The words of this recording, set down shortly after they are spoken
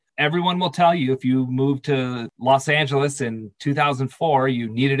everyone will tell you if you moved to Los Angeles in 2004, you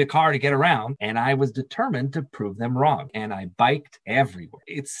needed a car to get around. And I was determined to prove them wrong. And I biked everywhere.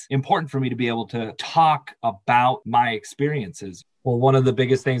 It's important for me to be able to talk about my experiences. Well, one of the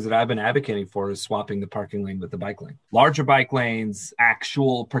biggest things that I've been advocating for is swapping the parking lane with the bike lane. Larger bike lanes,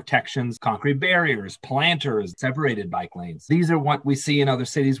 actual protections, concrete barriers, planters, separated bike lanes. These are what we see in other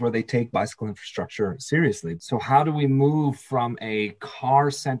cities where they take bicycle infrastructure seriously. So how do we move from a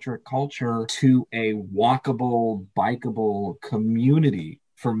car-centric culture to a walkable, bikeable community?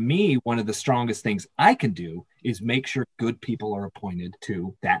 For me, one of the strongest things I can do is make sure good people are appointed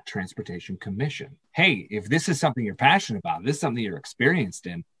to that transportation commission. Hey, if this is something you're passionate about, this is something you're experienced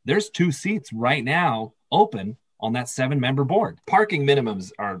in, there's 2 seats right now open on that 7-member board. Parking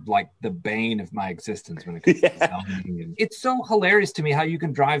minimums are like the bane of my existence when it comes to zoning. It's so hilarious to me how you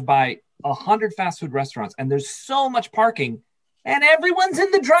can drive by 100 fast food restaurants and there's so much parking and everyone's in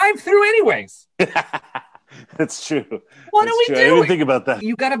the drive-through anyways. That's true. What are we doing? I didn't think about that.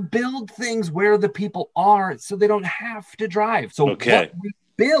 You got to build things where the people are so they don't have to drive. So what we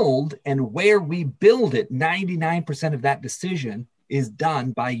build and where we build it, 99% of that decision is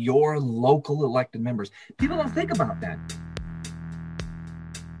done by your local elected members. People don't think about that.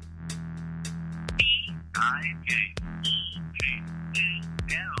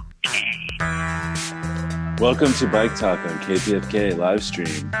 Welcome to Bike Talk on KPFK live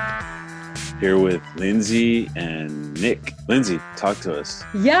stream. Here with Lindsay and Nick. Lindsay, talk to us.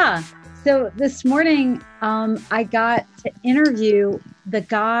 Yeah. So this morning, I got to interview the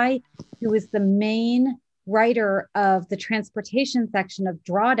guy who was the main writer of the transportation section of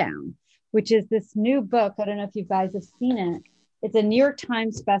Drawdown, which is this new book. I don't know if you guys have seen it. It's a New York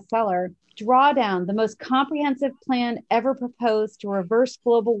Times bestseller. Drawdown, the most comprehensive plan ever proposed to reverse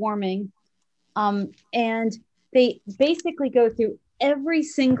global warming. And they basically go through every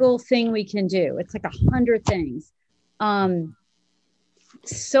single thing we can do. It's like 100 things.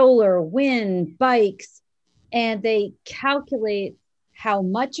 Solar, wind, bikes, and they calculate how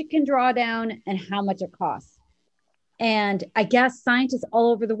much it can draw down and how much it costs. And I guess scientists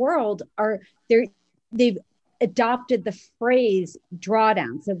all over the world they've adopted the phrase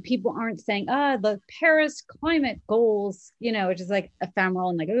drawdown. So people aren't saying, the Paris climate goals, which is like ephemeral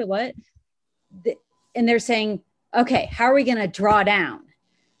and like, oh, what? And they're saying, okay, how are we going to draw down?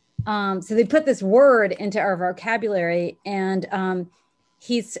 So they put this word into our vocabulary, and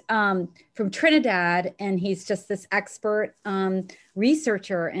he's from Trinidad, and he's just this expert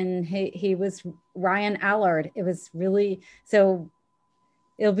researcher, and he was Ryan Allard. It was really, so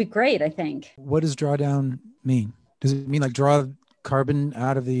it'll be great, I think. What does drawdown mean? Does it mean like draw carbon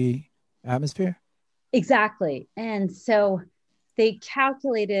out of the atmosphere? Exactly. And so they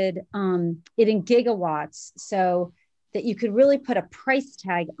calculated it in gigawatts so that you could really put a price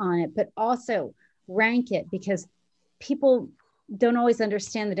tag on it, but also rank it, because people don't always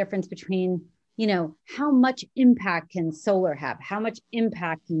understand the difference between, how much impact can solar have? How much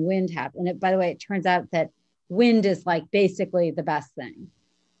impact can wind have? And by the way, it turns out that wind is like basically the best thing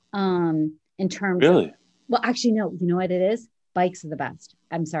in terms Really? of, well, actually, no, you know what it is? Bikes are the best.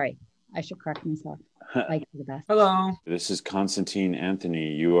 I'm sorry. I should correct myself. Bikes are the best. Hello. This is Constantine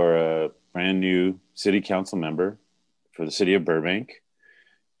Anthony. You are a brand new city council member for the city of Burbank.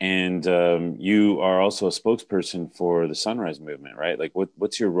 And you are also a spokesperson for the Sunrise Movement, right? Like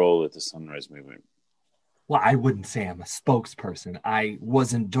what's your role at the Sunrise Movement? Well, I wouldn't say I'm a spokesperson. I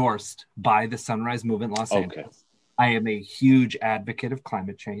was endorsed by the Sunrise Movement Los Angeles. I am a huge advocate of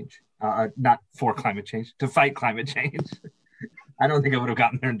climate change. Not for climate change, to fight climate change. I don't think I would have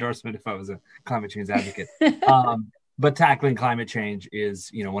gotten their endorsement if I was a climate change advocate. But tackling climate change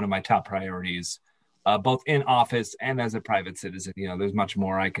is, one of my top priorities, both in office and as a private citizen. There's much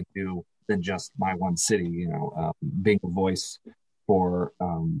more I can do than just my one city, being a voice for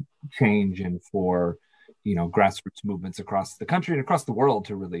change and for, grassroots movements across the country and across the world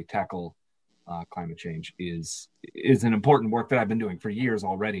to really tackle climate change is an important work that I've been doing for years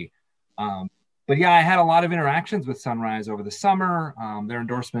already. But yeah, I had a lot of interactions with Sunrise over the summer. Their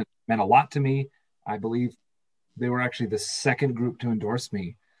endorsement meant a lot to me. I believe they were actually the second group to endorse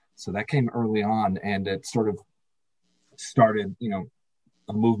me. So that came early on, and it sort of started,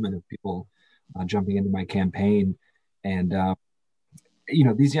 a movement of people jumping into my campaign. And,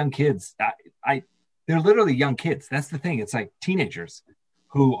 these young kids, they're literally young kids. That's the thing. It's like teenagers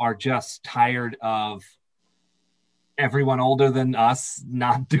who are just tired of everyone older than us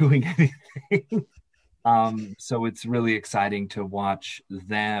not doing anything. So it's really exciting to watch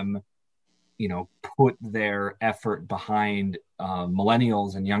them, put their effort behind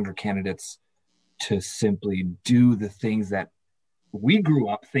millennials and younger candidates to simply do the things that we grew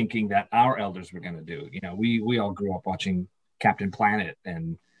up thinking that our elders were going to do. We all grew up watching Captain Planet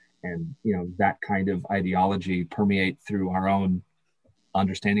and that kind of ideology permeate through our own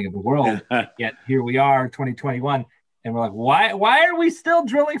understanding of the world. Yet here we are, 2021, and we're like, why are we still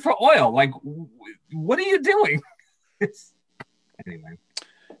drilling for oil? Like, what are you doing? Anyway.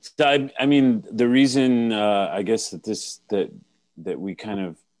 So I mean, the reason I guess that we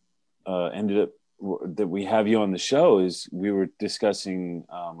kind of ended up that we have you on the show is we were discussing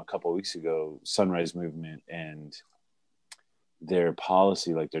a couple of weeks ago Sunrise Movement and their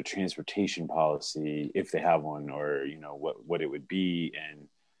policy, like their transportation policy, if they have one, or what it would be,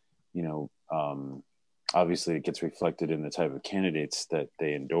 and obviously it gets reflected in the type of candidates that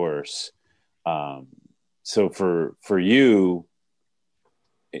they endorse. So for you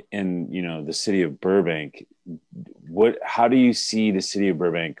and the city of Burbank, how do you see the city of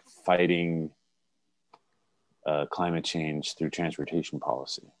Burbank fighting climate change through transportation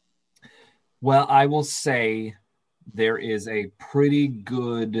policy? Well, I will say there is a pretty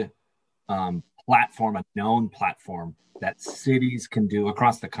good platform, a known platform that cities can do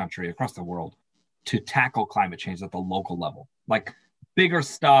across the country, across the world, to tackle climate change at the local level. Like bigger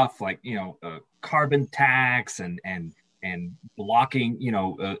stuff, like carbon tax and blocking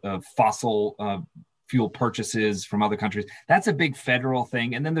fossil fuel purchases from other countries. That's a big federal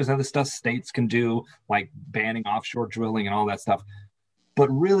thing. And then there's other stuff states can do, like banning offshore drilling and all that stuff. But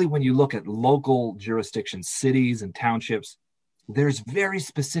really, when you look at local jurisdictions, cities and townships, there's very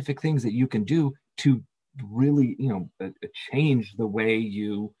specific things that you can do to really, change the way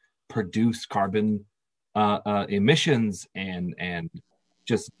you produce carbon emissions and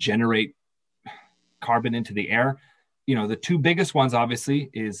just generate carbon into the air. The two biggest ones, obviously,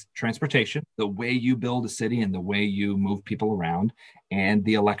 is transportation, the way you build a city and the way you move people around, and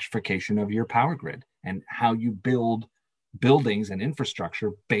the electrification of your power grid and how you build buildings and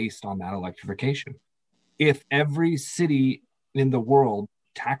infrastructure based on that electrification. If every city in the world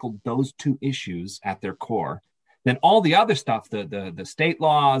tackled those two issues at their core, then all the other stuff, the state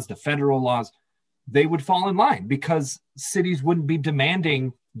laws, the federal laws, they would fall in line, because cities wouldn't be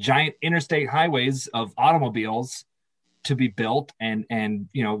demanding giant interstate highways of automobiles to be built and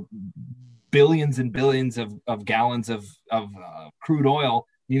billions and billions of gallons of crude oil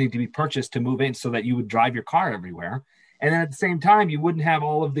needing to be purchased to move in so that you would drive your car everywhere. And then at the same time, you wouldn't have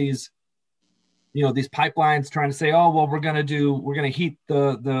all of these pipelines trying to say, oh, well, we're going to heat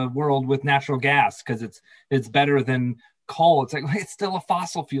the world with natural gas because it's better than coal. It's like, it's still a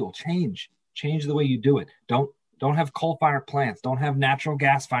fossil fuel. Change the way you do it. Don't have coal-fired plants. Don't have natural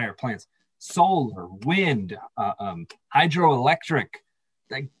gas-fired plants. Solar, wind, hydroelectric.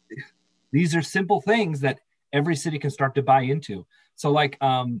 Like, these are simple things that every city can start to buy into. So, like,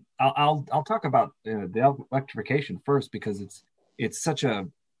 I'll talk about the electrification first, because it's such a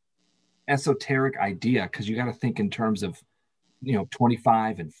esoteric idea, because you got to think in terms of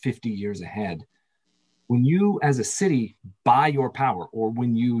 25 and 50 years ahead. When you as a city buy your power, or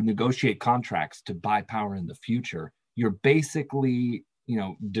when you negotiate contracts to buy power in the future, you're basically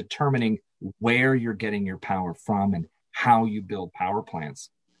determining where you're getting your power from and how you build power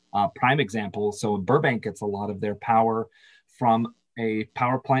plants. Prime example, so Burbank gets a lot of their power from a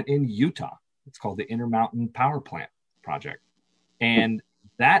power plant in Utah. It's called the Intermountain Power Plant Project. And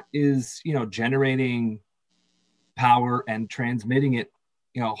that is, generating power and transmitting it,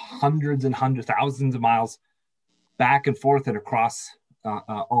 hundreds and hundreds, thousands of miles back and forth and across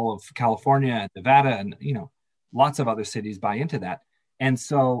all of California and Nevada, and, lots of other cities buy into that. And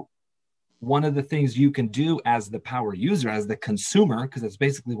so one of the things you can do as the power user, as the consumer, because that's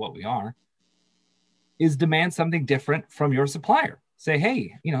basically what we are, is demand something different from your supplier. Say,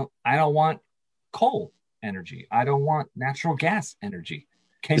 hey, I don't want coal energy. I don't want natural gas energy.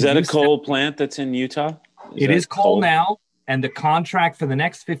 Is that a coal plant that's in Utah? It is coal now. And the contract for the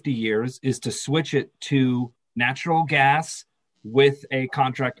next 50 years is to switch it to natural gas, with a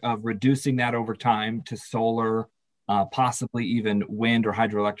contract of reducing that over time to solar, possibly even wind or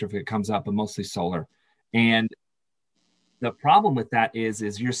hydroelectric if it comes up, but mostly solar. And the problem with that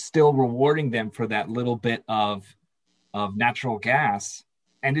is you're still rewarding them for that little bit of natural gas.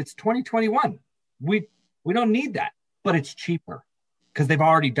 And it's 2021. We don't need that, but it's cheaper because they've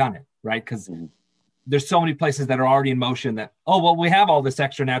already done it, right? Because there's so many places that are already in motion that, oh, well, we have all this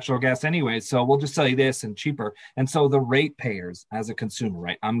extra natural gas anyway, so we'll just sell you this and cheaper. And so the rate payers as a consumer,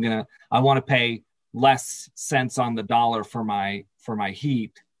 right? I want to pay less cents on the dollar for my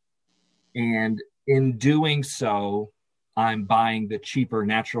heat. And in doing so, I'm buying the cheaper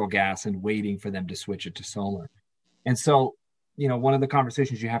natural gas and waiting for them to switch it to solar. And so, one of the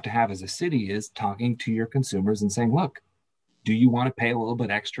conversations you have to have as a city is talking to your consumers and saying, look, do you want to pay a little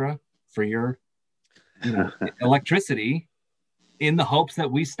bit extra for your electricity in the hopes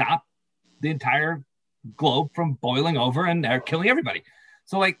that we stop the entire globe from boiling over and they're killing everybody?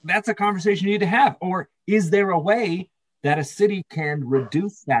 So like, that's a conversation you need to have. Or is there a way that a city can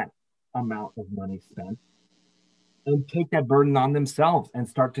reduce that amount of money spent and take that burden on themselves and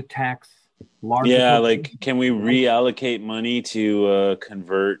start to tax larger? Yeah, like, can we reallocate money to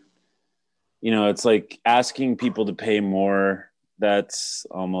convert? It's like asking people to pay more. That's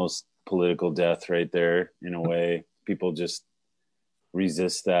almost political death right there, in a way. People just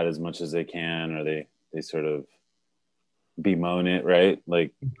resist that as much as they can, or they sort of bemoan it, right?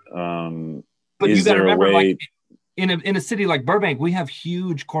 Like, but you got to remember, like, in a city like Burbank, we have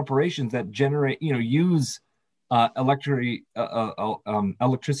huge corporations that generate, use electricity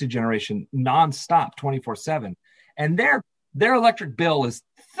generation nonstop, 24/7, and their electric bill is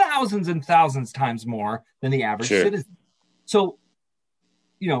thousands and thousands times more than the average citizen. So,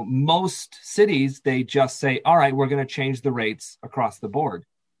 most cities, they just say, all right, we're going to change the rates across the board.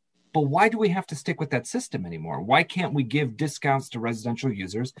 But why do we have to stick with that system anymore? Why can't we give discounts to residential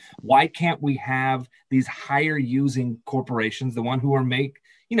users? Why can't we have these higher using corporations, the one who are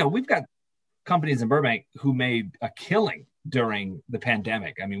we've got companies in Burbank who made a killing during the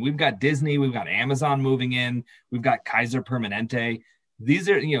pandemic. I mean, we've got Disney, we've got Amazon moving in, we've got Kaiser Permanente. These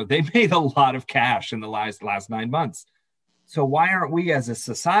are, they made a lot of cash in the last 9 months. So why aren't we as a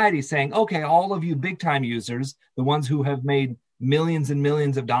society saying, okay, all of you big time users, the ones who have made millions and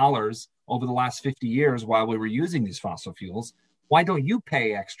millions of dollars over the last 50 years while we were using these fossil fuels, why don't you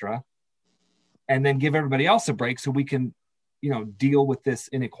pay extra and then give everybody else a break so we can, deal with this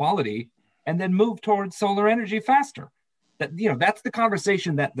inequality and then move towards solar energy faster? That's the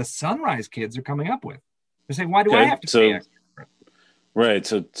conversation that the Sunrise kids are coming up with. They're saying, why do I have to pay extra? Right.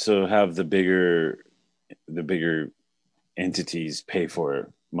 So have the bigger entities pay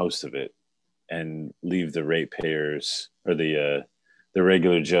for most of it and leave the ratepayers or the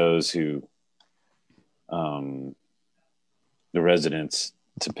regular Joes who, the residents,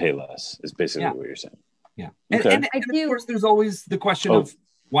 to pay less is basically what you're saying. Yeah. Okay. And of course, there's always the question of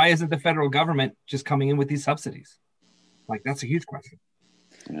why isn't the federal government just coming in with these subsidies? Like, that's a huge question.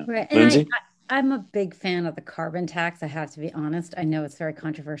 Yeah. Right. And Lindsay? I'm a big fan of the carbon tax. I have to be honest. I know it's very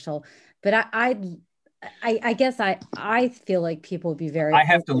controversial, but I guess I feel like people would be very. I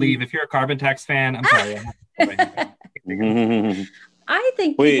have to leave. If you're a carbon tax fan, I'm sorry. I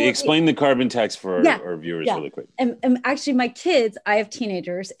think. Wait, explain the carbon tax for our viewers really quick. And actually, my kids, I have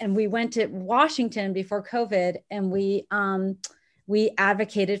teenagers, and we went to Washington before COVID, and we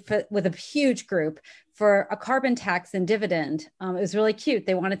advocated with a huge group for a carbon tax and dividend. It was really cute.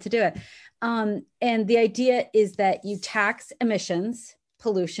 They wanted to do it. And the idea is that you tax emissions,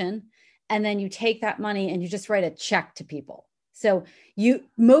 pollution, and then you take that money and you just write a check to people. So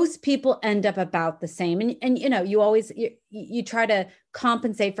most people end up about the same. And you always, you try to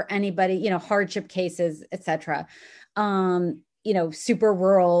compensate for anybody, hardship cases, et cetera, super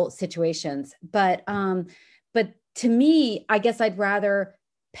rural situations. But to me, I guess I'd rather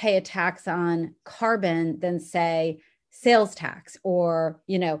pay a tax on carbon than say sales tax or,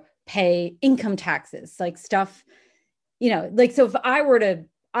 pay income taxes, like stuff, so if I were to,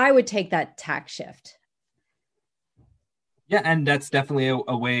 I would take that tax shift. Yeah, and that's definitely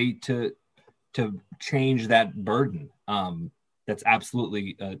a way to change that burden. That's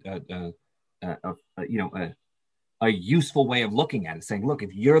absolutely a useful way of looking at it. Saying, look,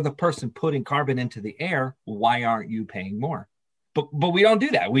 if you're the person putting carbon into the air, why aren't you paying more? But we don't do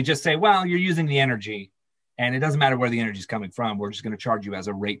that. We just say, well, you're using the energy, and it doesn't matter where the energy is coming from. We're just going to charge you as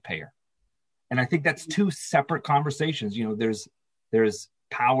a ratepayer. And I think that's two separate conversations. There's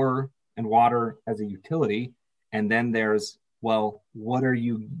power and water as a utility, and then there's, well,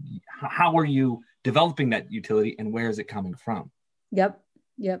 how are you developing that utility and where is it coming from? Yep.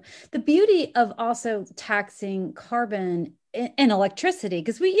 The beauty of also taxing carbon and electricity,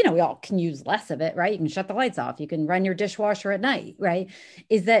 because we all can use less of it, right? You can shut the lights off. You can run your dishwasher at night, right?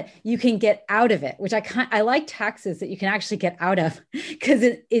 Is that you can get out of it, which I like taxes that you can actually get out of, because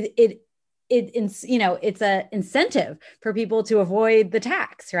it's a incentive for people to avoid the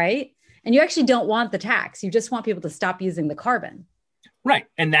tax, right? And you actually don't want the tax. You just want people to stop using the carbon. Right.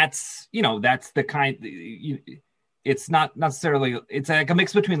 And that's the kind, it's not necessarily, it's like a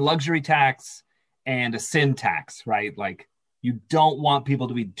mix between luxury tax and a sin tax, right? Like, you don't want people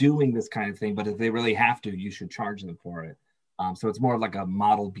to be doing this kind of thing, but if they really have to, you should charge them for it. So it's more like a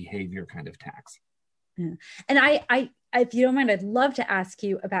model behavior kind of tax. Yeah. And I, if you don't mind, I'd love to ask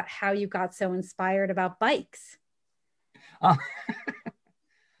you about how you got so inspired about bikes.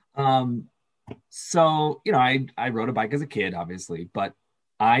 So, I rode a bike as a kid, obviously, but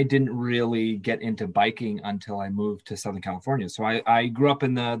I didn't really get into biking until I moved to Southern California. So I grew up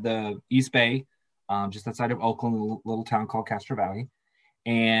in the East Bay, just outside of Oakland, a little town called Castro Valley.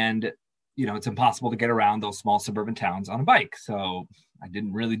 And, it's impossible to get around those small suburban towns on a bike. So I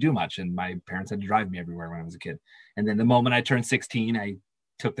didn't really do much. And my parents had to drive me everywhere when I was a kid. And then the moment I turned 16, I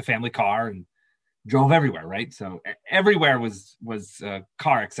took the family car and drove everywhere, right? So everywhere was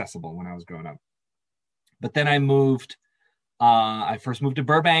car accessible when I was growing up. But then I first moved to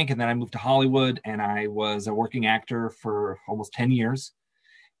Burbank, and then I moved to Hollywood, and I was a working actor for almost 10 years.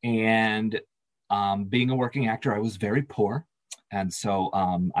 And being a working actor, I was very poor. And so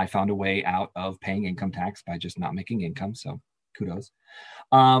I found a way out of paying income tax by just not making income. So kudos.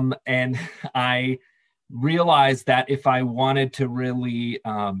 And I realized that if I wanted to really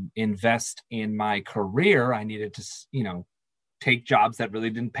invest in my career, I needed to, take jobs that really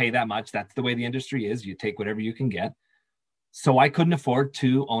didn't pay that much. That's the way the industry is. You take whatever you can get. So I couldn't afford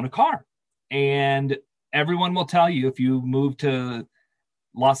to own a car. And everyone will tell you if you moved to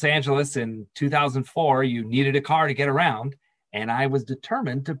Los Angeles in 2004, you needed a car to get around. And I was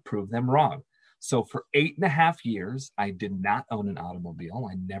determined to prove them wrong. So for 8.5 years, I did not own an automobile.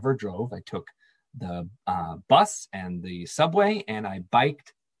 I never drove. I took the bus and the subway, and I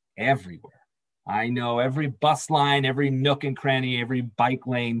biked everywhere. I know every bus line, every nook and cranny, every bike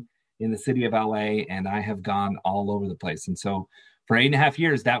lane in the city of LA, and I have gone all over the place. And so for 8.5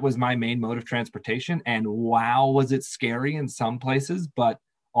 years, that was my main mode of transportation. And wow, was it scary in some places, but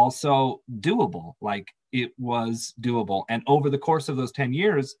also doable. Like, it was doable. And over the course of those 10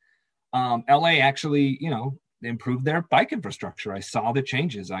 years, LA actually, improved their bike infrastructure. I saw the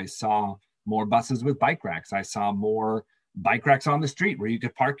changes. I saw more buses with bike racks. I saw more bike racks on the street where you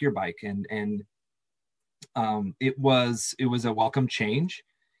could park your bike. And it was a welcome change.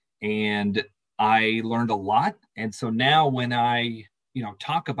 And I learned a lot. And so now when I,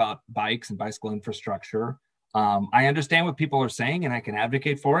 talk about bikes and bicycle infrastructure, I understand what people are saying and I can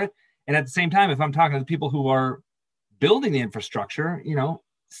advocate for it. And at the same time, if I'm talking to the people who are building the infrastructure,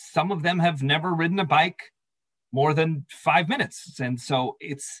 some of them have never ridden a bike more than 5 minutes. And so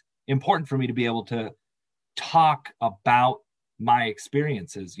it's important for me to be able to talk about my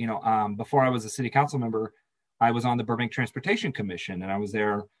experiences. Before I was a city council member, I was on the Burbank Transportation Commission, and I was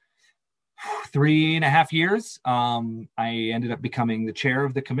there 3.5 years. I ended up becoming the chair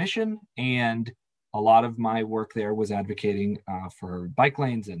of the commission, and a lot of my work there was advocating for bike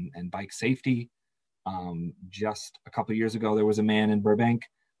lanes and bike safety. Just a couple of years ago, there was a man in Burbank,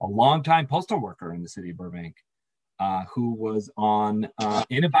 a longtime postal worker in the city of Burbank, who was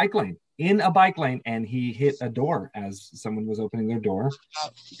in a bike lane, and he hit a door as someone was opening their door,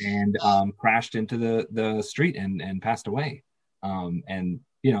 and crashed into the street and passed away. And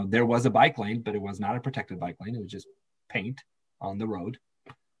there was a bike lane, but it was not a protected bike lane. It was just paint on the road.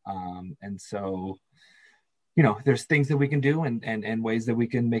 And so, there's things that we can do and ways that we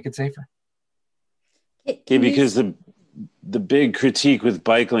can make it safer. Okay, because the big critique with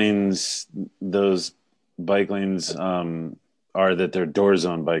bike lanes, those bike lanes are that they're door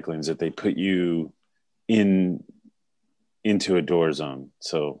zone bike lanes, that they put you into a door zone.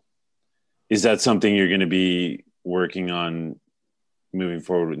 So is that something you're going to be working on moving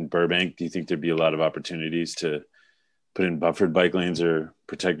forward in Burbank? Do you think there'd be a lot of opportunities to put in buffered bike lanes or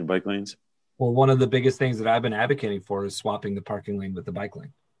protected bike lanes? Well, one of the biggest things that I've been advocating for is swapping the parking lane with the bike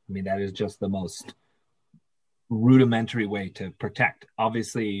lane. I mean, that is just the most rudimentary way to protect.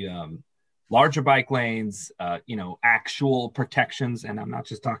 Obviously, larger bike lanes, actual protections. And I'm not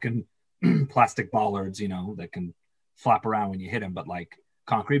just talking plastic bollards, that can flap around when you hit them, but like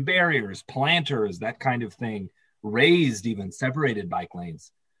concrete barriers, planters, that kind of thing, raised, even separated bike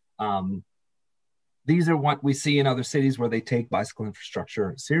lanes. These are what we see in other cities where they take bicycle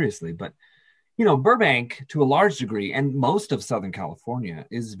infrastructure seriously. But, Burbank, to a large degree, and most of Southern California,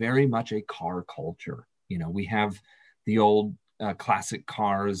 is very much a car culture. We have the old classic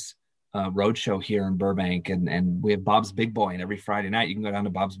cars roadshow here in Burbank, and we have Bob's Big Boy, and every Friday night you can go down to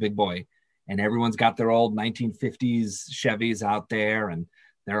Bob's Big Boy, and everyone's got their old 1950s Chevys out there, and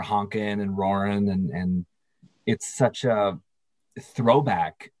they're honking and roaring, and it's such a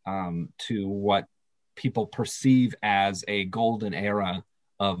throwback to what people perceive as a golden era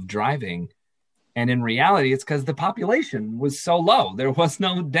of driving. And in reality, it's because the population was so low. There was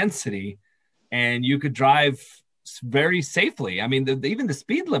no density, and you could drive very safely. I mean, even the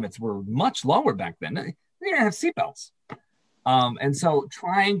speed limits were much lower back then. They didn't have seatbelts. And so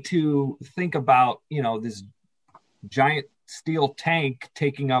trying to think about, this giant steel tank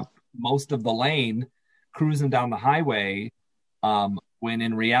taking up most of the lane, cruising down the highway, when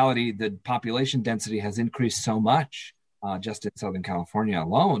in reality, the population density has increased so much just in Southern California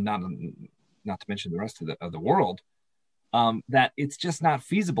alone, not to mention the rest of the world, that it's just not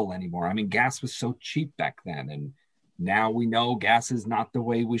feasible anymore. I mean, gas was so cheap back then, and now we know gas is not the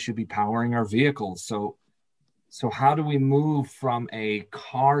way we should be powering our vehicles. So how do we move from a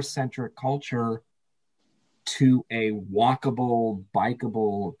car-centric culture to a walkable,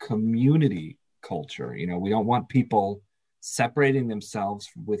 bikeable community culture? You know, we don't want people separating themselves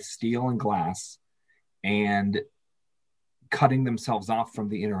with steel and glass and cutting themselves off from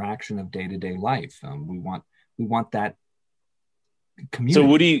the interaction of day-to-day life. We want that community. So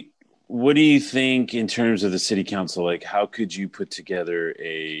what do you think in terms of the city council? Like, how could you put together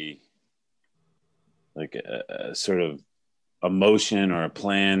a sort of a motion or a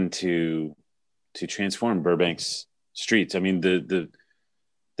plan to transform Burbank's streets? I mean,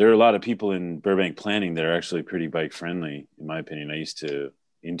 there are a lot of people in Burbank planning that are actually pretty bike friendly, in my opinion. I used to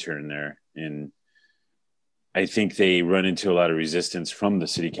intern there, and I think they run into a lot of resistance from the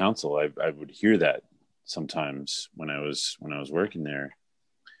city council. I would hear that sometimes when I was working there.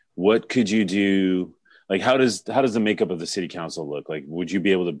 What could you do? Like, how does the makeup of the city council look? Like, would you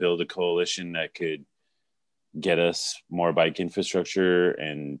be able to build a coalition that could get us more bike infrastructure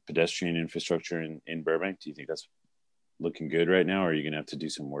and pedestrian infrastructure in Burbank? Do you think that's looking good right now, or are you going to have to do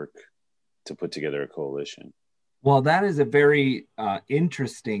some work to put together a coalition? Well, that is a very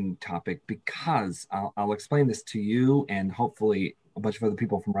interesting topic, because I'll explain this to you, and hopefully a bunch of other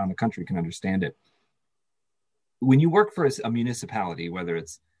people from around the country can understand it. When you work for a municipality, whether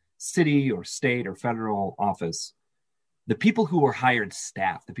it's city or state or federal office, the people who are hired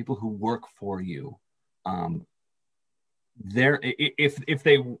staff, the people who work for you, if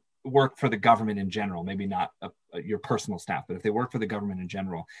they work for the government in general, maybe not your personal staff, but if they work for the government in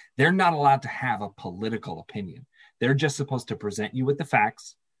general, they're not allowed to have a political opinion. They're just supposed to present you with the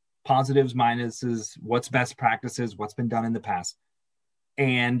facts, positives, minuses, what's best practices, what's been done in the past.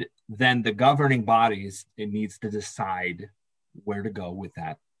 And then the governing bodies, it needs to decide where to go with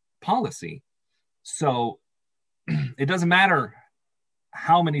that policy. So it doesn't matter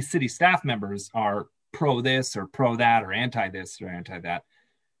how many city staff members are pro this or pro that or anti this or anti that.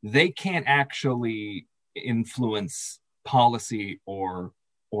 They can't actually influence policy or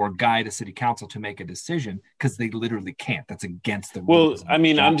guide a city council to make a decision, because they literally can't. That's against the rules. Well, I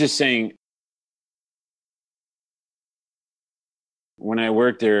mean, I'm just saying, when I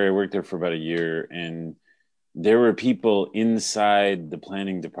worked there for about a year, and there were people inside the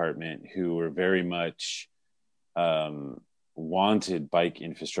planning department who were very much wanted bike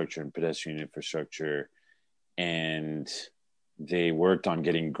infrastructure and pedestrian infrastructure, and they worked on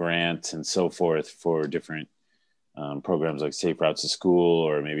getting grants and so forth for different programs like Safe Routes to School,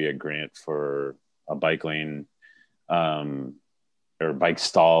 or maybe a grant for a bike lane, or bike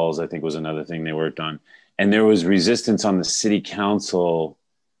stalls, I think was another thing they worked on. And there was resistance on the city council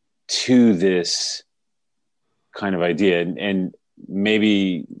to this kind of idea. And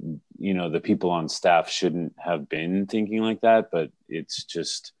maybe, you know, the people on staff shouldn't have been thinking like that, but it's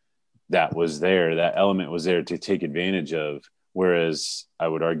just, that was there, that element was there to take advantage of. Whereas I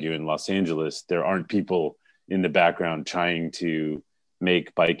would argue in Los Angeles, there aren't people in the background trying to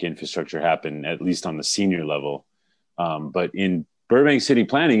make bike infrastructure happen, at least on the senior level. But in Burbank city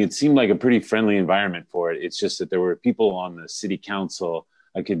planning, it seemed like a pretty friendly environment for it. It's just that there were people on the city council.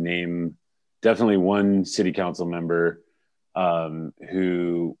 I could name definitely one city council member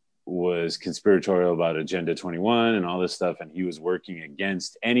who was conspiratorial about Agenda 21 and all this stuff. And he was working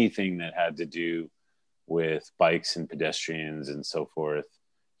against anything that had to do with bikes and pedestrians and so forth.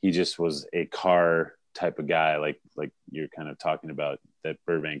 He just was a car type of guy, like you're kind of talking about, that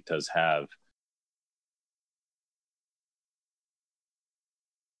Burbank does have.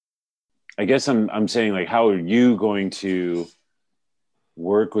 I guess I'm saying, like, how are you going to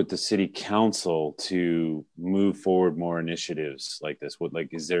work with the city council to move forward more initiatives like this? What, like,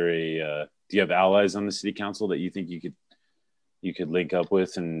 is there do you have allies on the city council that you think you could link up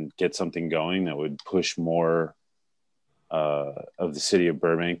with and get something going that would push more of the city of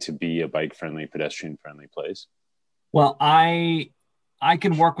Burbank to be a bike friendly, pedestrian friendly place? Well, I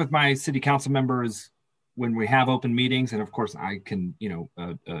can work with my city council members when we have open meetings, and of course I can,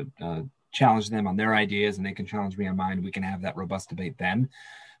 challenge them on their ideas, and they can challenge me on mine. We can have that robust debate then.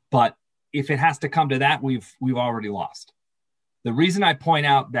 But if it has to come to that, we've already lost. The reason I point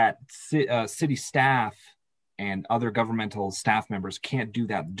out that city staff and other governmental staff members can't do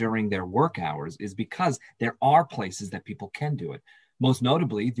that during their work hours is because there are places that people can do it. Most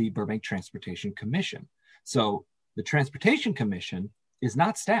notably, the Burbank Transportation Commission. So the Transportation Commission is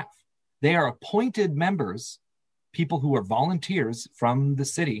not staff. They are appointed members people who are volunteers from the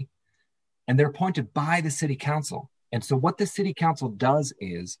city, and they're appointed by the city council. And so what the city council does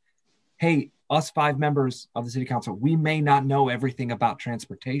is, hey, us 5 members of the city council, we may not know everything about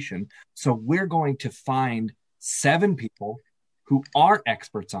transportation. So we're going to find 7 people who are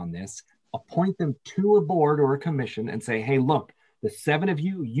experts on this, appoint them to a board or a commission and say, hey, look, the 7 of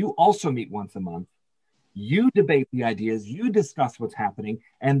you, you also meet once a month. You debate the ideas, you discuss what's happening,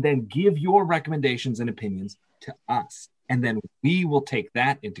 and then give your recommendations and opinions to us. And then we will take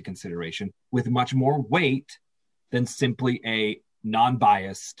that into consideration with much more weight than simply a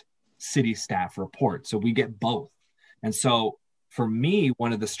non-biased city staff report. So we get both. And so for me,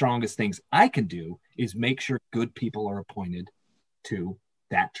 one of the strongest things I can do is make sure good people are appointed to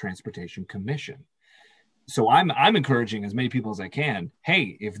that transportation commission. So I'm encouraging as many people as I can.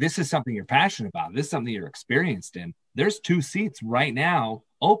 Hey, if this is something you're passionate about, this is something you're experienced in, there's 2 seats right now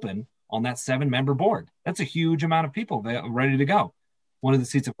open on that 7-member board. That's a huge amount of people ready to go. One of the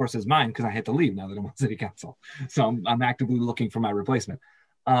seats, of course, is mine because I had to leave now that I'm on city council. So I'm actively looking for my replacement.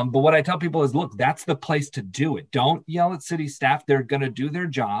 But what I tell people is, look, that's the place to do it. Don't yell at city staff. They're going to do their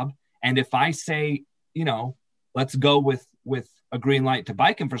job. And if I say, let's go with a green light to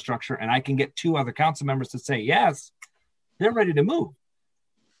bike infrastructure, and I can get 2 other council members to say yes, they're ready to move.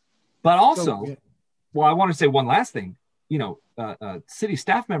 But also, well, I want to say one last thing. City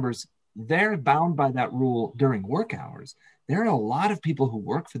staff members, they're bound by that rule during work hours. There are a lot of people who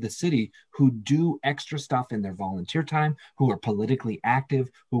work for the city who do extra stuff in their volunteer time, who are politically active,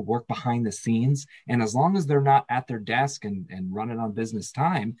 who work behind the scenes. And as long as they're not at their desk and running on business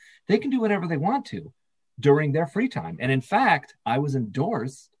time, they can do whatever they want to during their free time. And in fact, I was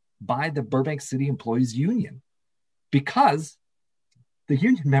endorsed by the Burbank City Employees Union because the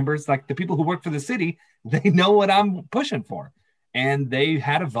union members, like the people who work for the city, they know what I'm pushing for. And they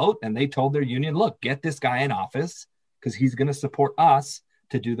had a vote and they told their union, look, get this guy in office because he's going to support us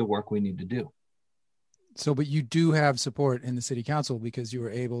to do the work we need to do. So, but you do have support in the city council because you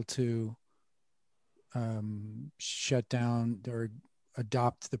were able to shut down or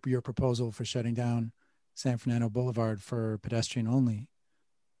adopt your proposal for shutting down San Fernando Boulevard for pedestrian only.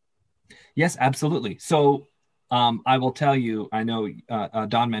 Yes, absolutely. So I will tell you, I know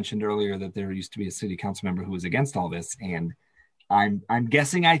Don mentioned earlier that there used to be a city council member who was against all this, and I'm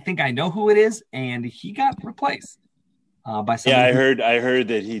guessing, I think I know who it is, and he got replaced by somebody. Yeah, I heard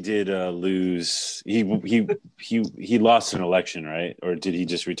that he did lose. He lost an election, right? Or did he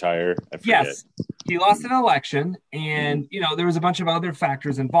just retire? I forget. Yes, he lost an election, and there was a bunch of other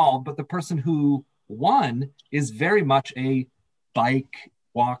factors involved, but the person who won is very much a bike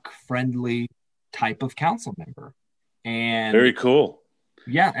walk friendly type of council member. And very cool.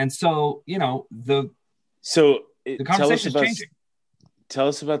 Yeah. And so, the conversation is changing. Tell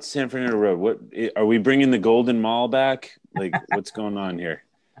us about the San Fernando Road. What are we bringing the Golden Mall back? Like, what's going on here?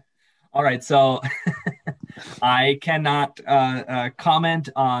 All right. So I cannot comment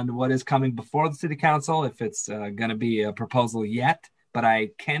on what is coming before the city council, if it's going to be a proposal yet. But I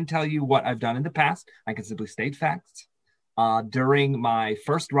can tell you what I've done in the past. I can simply state facts. During my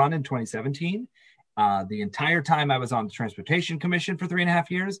first run in 2017, the entire time I was on the Transportation Commission for 3.5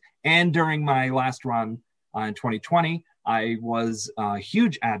 years, and during my last run in 2020, I was a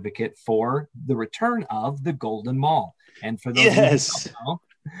huge advocate for the return of the Golden Mall. And for those who don't know,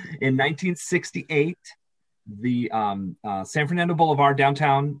 in 1968, the San Fernando Boulevard,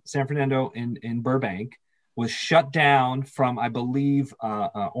 downtown San Fernando in Burbank, was shut down from, I believe,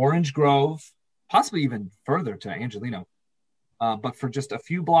 Orange Grove, possibly even further to Angelino, but for just a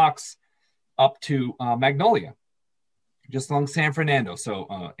few blocks up to Magnolia, just along San Fernando.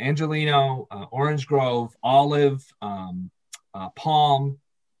 So Angelino, Orange Grove, Olive, Palm,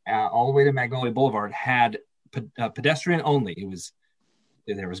 all the way to Magnolia Boulevard had pedestrian only.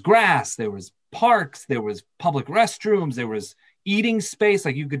 There was grass, there was parks, there was public restrooms, there was eating space,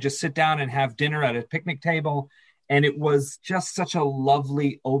 like you could just sit down and have dinner at a picnic table. And it was just such a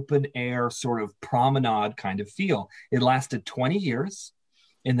lovely open air sort of promenade kind of feel. It lasted 20 years.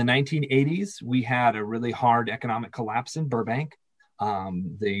 In the 1980s, we had a really hard economic collapse in Burbank.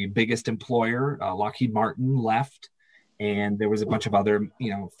 The biggest employer, Lockheed Martin, left. And there was a bunch of other,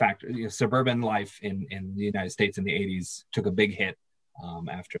 factors. Suburban life in the United States in the 80s took a big hit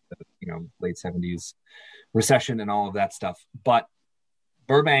after the late 70s recession and all of that stuff. But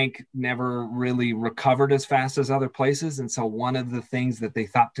Burbank never really recovered as fast as other places. And so one of the things that they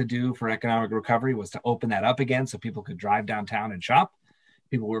thought to do for economic recovery was to open that up again so people could drive downtown and shop.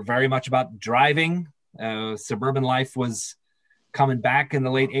 People were very much about driving. Suburban life was coming back in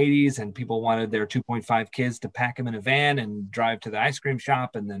the late 80s, and people wanted their 2.5 kids to pack them in a van and drive to the ice cream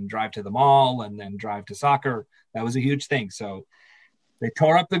shop and then drive to the mall and then drive to soccer. That was a huge thing. So they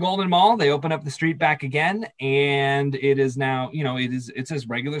tore up the Golden Mall. They opened up the street back again, and it is now, it's as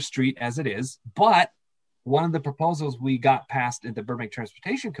regular street as it is. But one of the proposals we got passed at the Burbank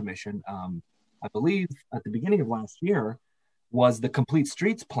Transportation Commission, I believe at the beginning of last year, was the Complete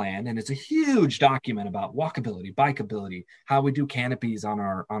Streets Plan, and it's a huge document about walkability, bikeability, how we do canopies on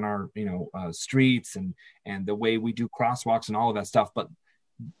our streets, and the way we do crosswalks and all of that stuff. But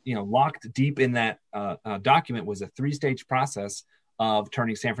locked deep in that document was a 3-stage process of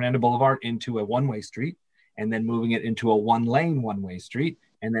turning San Fernando Boulevard into a one-way street, and then moving it into a one-lane one-way street,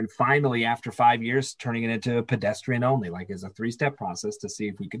 and then finally, after 5 years, turning it into a pedestrian only, like as a 3-step process to see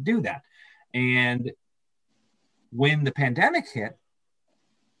if we could do that. And when the pandemic hit,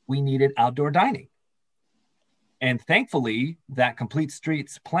 we needed outdoor dining. And thankfully, that Complete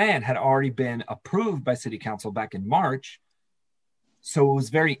Streets Plan had already been approved by City Council back in March. So it was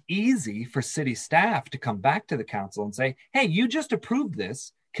very easy for city staff to come back to the council and say, hey, you just approved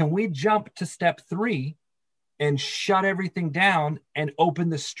this. Can we jump to step 3 and shut everything down and open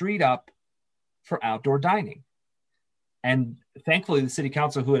the street up for outdoor dining? And thankfully, the City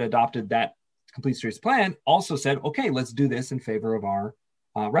Council, who had adopted that Complete Streets Plan, also said, okay, let's do this in favor of our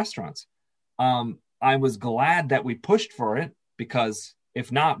restaurants. I was glad that we pushed for it, because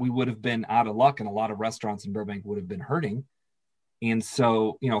if not, we would have been out of luck, and a lot of restaurants in Burbank would have been hurting. And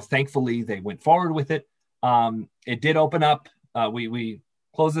so, thankfully they went forward with it. It did open up. We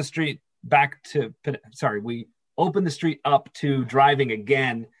closed the street we opened the street up to driving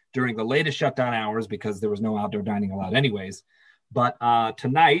again during the latest shutdown hours, because there was no outdoor dining allowed anyways. But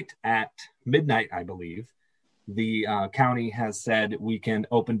tonight at midnight, I believe, the county has said we can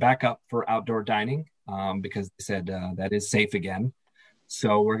open back up for outdoor dining, because they said that is safe again.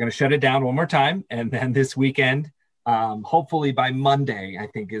 So we're going to shut it down one more time. And then this weekend, hopefully by Monday, I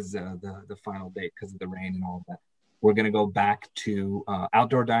think is the final date because of the rain and all of that, we're going to go back to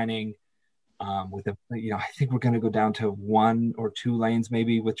outdoor dining I think we're going to go down to 1 or 2 lanes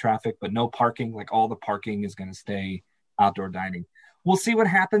maybe with traffic, but no parking. Like all the parking is going to stay outdoor dining. We'll see what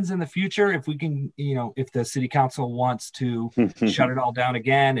happens in the future. If we can, if the city council wants to shut it all down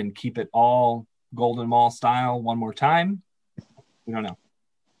again and keep it all Golden Mall style one more time, we don't know.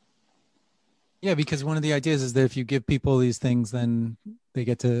 Yeah, because one of the ideas is that if you give people these things, then they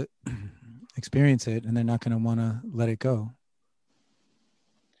get to experience it and they're not going to want to let it go.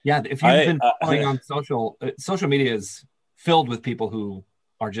 Yeah, if you've been following on social media is filled with people who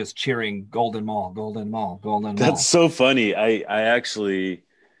are just cheering Golden Mall, Golden Mall, Golden Mall. That's so funny. I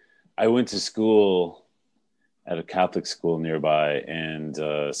went to school at a Catholic school nearby, and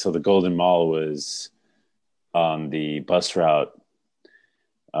so the Golden Mall was on the bus route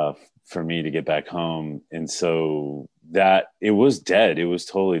for me to get back home. And so that it was dead. It was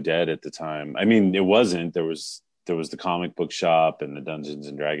totally dead at the time. I mean, it wasn't. There was the comic book shop and the Dungeons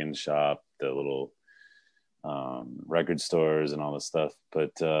and Dragons shop, the little record stores and all this stuff.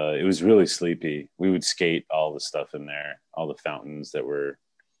 But it was really sleepy. We would skate all the stuff in there, all the fountains that were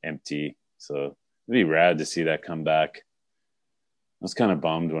empty. So it'd be rad to see that come back. I was kind of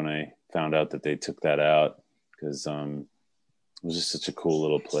bummed when I found out that they took that out, because it was just such a cool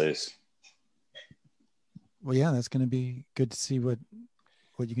little place. Well, yeah, that's going to be good to see what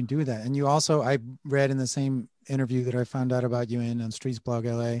you can do with that. And you also, I read in the same interview that I found out about you on Streets Blog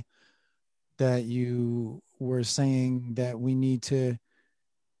LA, that you were saying that we need to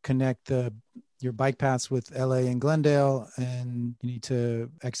connect your bike paths with LA and Glendale, and you need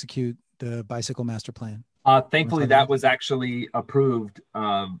to execute the bicycle master plan. Thankfully, that was actually approved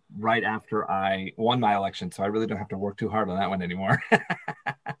right after I won my election, so I really don't have to work too hard on that one anymore.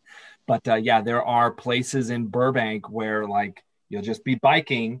 But yeah, there are places in Burbank where like you'll just be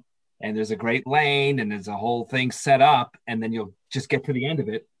biking and there's a great lane and there's a whole thing set up, and then you'll just get to the end of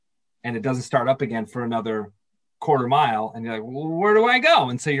it and it doesn't start up again for another quarter mile, and you're like, well, where do I go?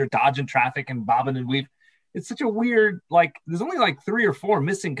 And so you're dodging traffic and bobbing and weave. It's such a weird, like, there's only like 3 or 4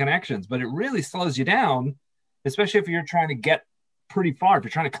 missing connections, but it really slows you down, especially if you're trying to get pretty far. If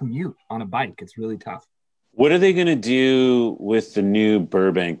you're trying to commute on a bike, it's really tough. What are they going to do with the new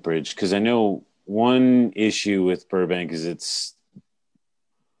Burbank Bridge? Because I know one issue with Burbank is it's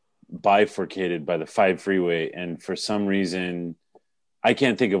bifurcated by the 5 freeway. And for some reason, I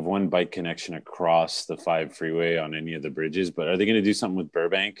can't think of one bike connection across the 5 freeway on any of the bridges. But are they going to do something with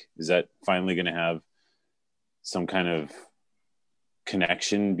Burbank? Is that finally going to have some kind of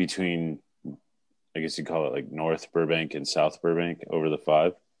connection between, I guess you call it like North Burbank and South Burbank over the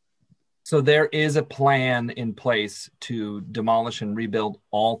 5? So there is a plan in place to demolish and rebuild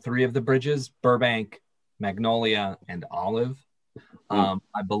all three of the bridges, Burbank, Magnolia, and Olive. I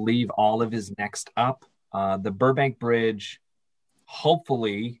believe Olive is next up. The Burbank Bridge,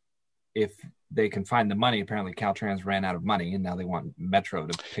 hopefully, if they can find the money, apparently Caltrans ran out of money and now they want Metro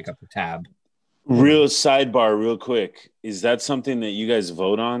to pick up the tab. Real sidebar, real quick. Is that something that you guys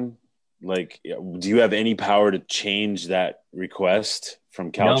vote on? Like, do you have any power to change that request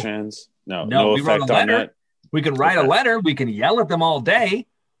from Caltrans? No effect on that. We can write a letter. We can yell at them all day,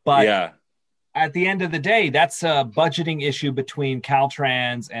 but at the end of the day, that's a budgeting issue between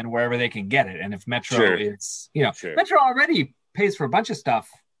Caltrans and wherever they can get it. And if Metro is, Metro already pays for a bunch of stuff.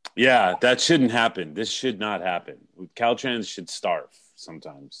 Yeah, that shouldn't happen. This should not happen. Caltrans should starve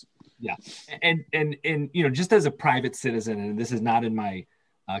sometimes. Yeah, and just as a private citizen, and this is not in my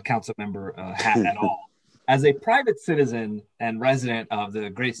council member hat at all. As a private citizen and resident of the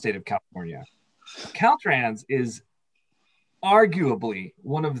great state of California, Caltrans is arguably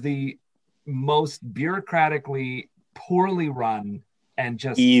one of the most bureaucratically poorly run and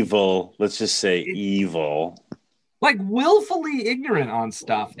just evil. Let's just say evil. Like willfully ignorant on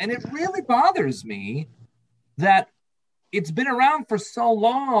stuff. And it really bothers me that it's been around for so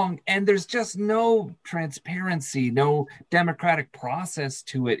long and there's just no transparency, no democratic process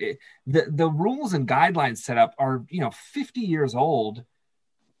to it. The rules and guidelines set up are, 50 years old.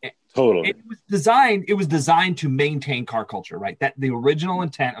 Totally. It was designed to maintain car culture, right? That the original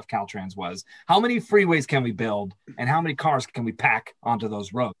intent of Caltrans was how many freeways can we build and how many cars can we pack onto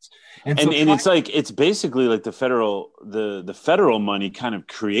those roads? And it's basically like the federal money kind of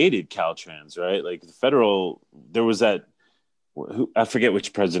created Caltrans, right? Like there was that, I forget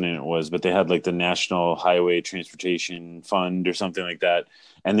which president it was, but they had like the National Highway Transportation Fund or something like that.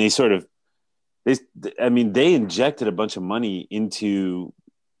 And they they injected a bunch of money into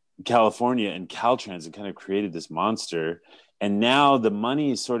California and Caltrans and kind of created this monster. And now the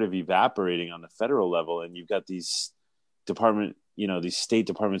money is sort of evaporating on the federal level. And you've got these these state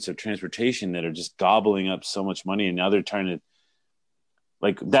departments of transportation that are just gobbling up so much money. And now they're trying to,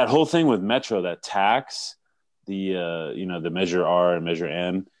 like, that whole thing with Metro, that tax, the Measure R and Measure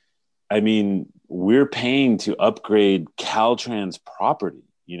M. I mean, we're paying to upgrade Caltrans property,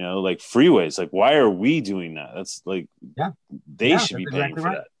 like freeways. Like, why are we doing that? That's like, they should be paying for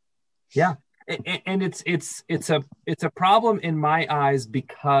that. Yeah. And it's a problem in my eyes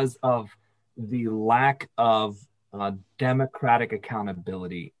because of the lack of democratic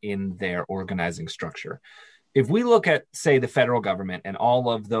accountability in their organizing structure. If we look at, say, the federal government and all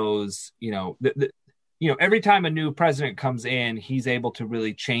of those, every time a new president comes in, he's able to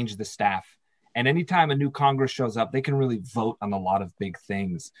really change the staff. And anytime a new Congress shows up, they can really vote on a lot of big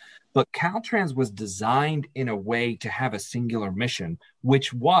things. But Caltrans was designed in a way to have a singular mission,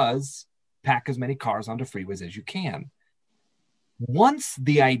 which was pack as many cars onto freeways as you can. Once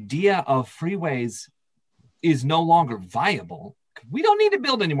the idea of freeways is no longer viable, we don't need to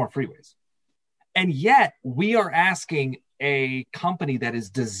build any more freeways. And yet we are asking a company that is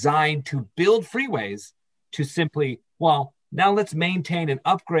designed to build freeways to simply, now let's maintain and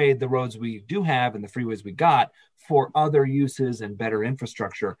upgrade the roads we do have and the freeways we got for other uses and better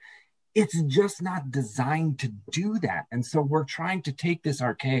infrastructure. It's just not designed to do that. And so we're trying to take this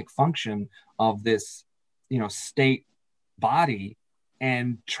archaic function of this, state body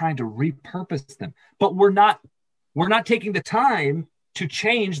and trying to repurpose them. But we're not taking the time to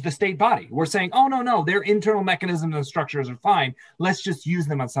change the state body. We're saying, oh, no, their internal mechanisms and structures are fine. Let's just use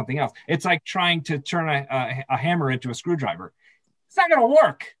them on something else. It's like trying to turn a hammer into a screwdriver. It's not going to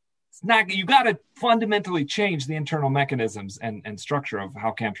work. It's not. You got to fundamentally change the internal mechanisms and structure of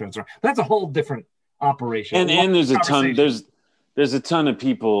how Caltrans are. That's a whole different operation. And there's a ton of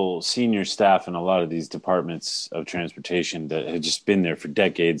people, senior staff in a lot of these departments of transportation that have just been there for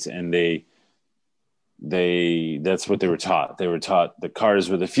decades, and that's what they were taught. They were taught the cars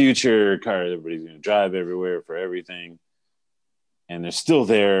were the future. Everybody's going to drive everywhere for everything. And they're still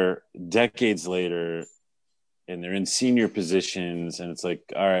there decades later, and they're in senior positions. And it's like,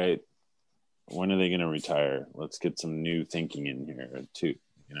 all right, when are they going to retire? Let's get some new thinking in here too,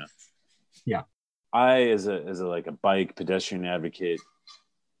 Yeah. I, as a bike pedestrian advocate,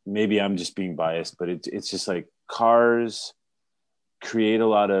 maybe I'm just being biased, but it's just like cars create a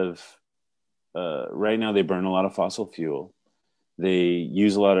lot of, right now they burn a lot of fossil fuel. They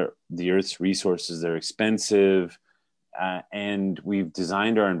use a lot of the Earth's resources. They're expensive. And we've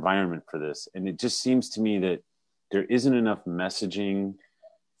designed our environment for this. And it just seems to me that there isn't enough messaging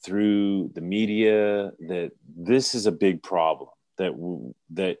through the media that this is a big problem,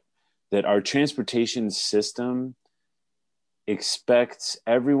 that our transportation system, expects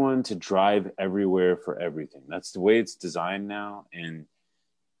everyone to drive everywhere for everything. That's the way it's designed now. And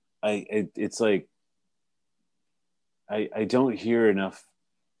it's like, I don't hear enough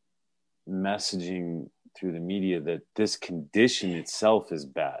messaging through the media that this condition itself is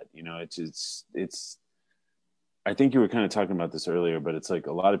bad. You know, it's I think you were kind of talking about this earlier, but it's like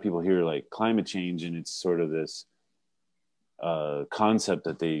a lot of people hear like climate change and it's sort of this concept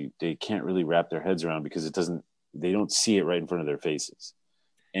that they can't really wrap their heads around because they don't see it right in front of their faces.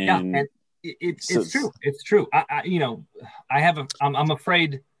 And it's true. It's true. I'm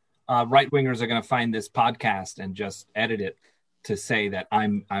afraid right wingers are going to find this podcast and just edit it to say that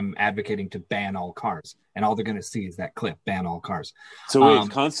I'm advocating to ban all cars, and all they're going to see is that clip, ban all cars. So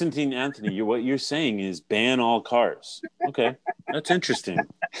wait, Konstantin Anthony, what you're saying is ban all cars. Okay, that's interesting.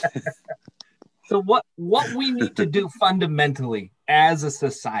 So what we need to do fundamentally as a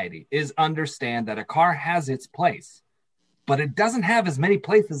society is understand that a car has its place, but it doesn't have as many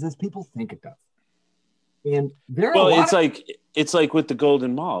places as people think it does. And there are it's like with the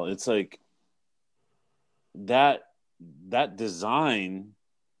Golden Mall. It's like that design,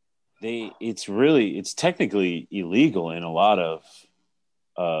 it's technically illegal in a lot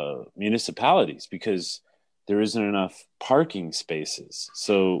of municipalities because there isn't enough parking spaces.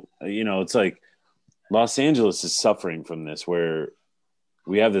 So, it's like Los Angeles is suffering from this, where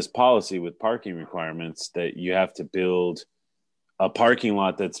we have this policy with parking requirements that you have to build a parking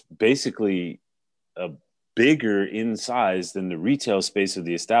lot that's basically bigger in size than the retail space of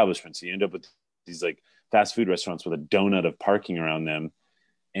the establishment. So you end up with these like fast food restaurants with a donut of parking around them.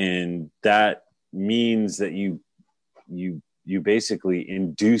 And that means that you basically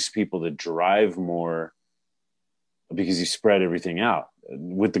induce people to drive more because you spread everything out.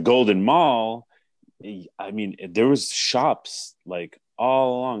 With the Golden Mall, I mean, there was shops like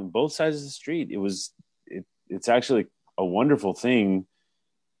all along both sides of the street. It's actually a wonderful thing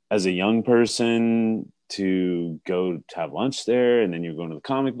as a young person to go to have lunch there, and then you're going to the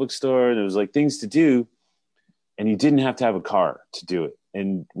comic book store, and there was like things to do, and you didn't have to have a car to do it.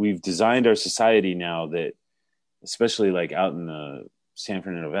 And we've designed our society now that, especially like out in the San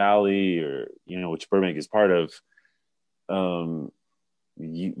Fernando Valley, or which Burbank is part of,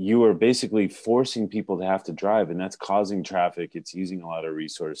 you are basically forcing people to have to drive, and that's causing traffic. It's using a lot of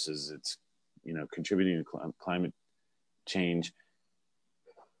resources. It's contributing to climate change.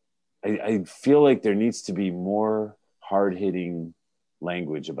 I feel like there needs to be more hard-hitting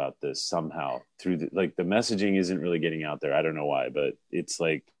language about this somehow through the messaging isn't really getting out there. I don't know why, but it's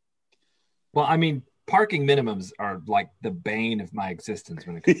like, well, I mean, parking minimums are like the bane of my existence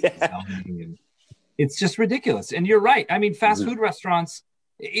when it comes to zoning, and it's just ridiculous. And you're right. I mean, fast food restaurants,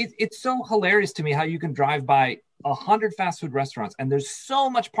 it's so hilarious to me how you can drive by 100 fast food restaurants and there's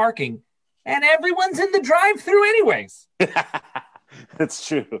so much parking and everyone's in the drive-through anyways. That's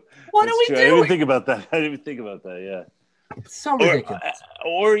true. What are we doing? I didn't even think about that. Yeah. It's so ridiculous.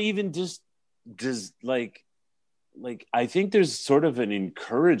 Or even just like I think there's sort of an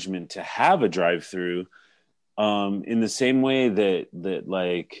encouragement to have a drive-through, in the same way that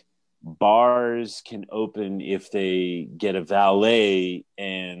like bars can open if they get a valet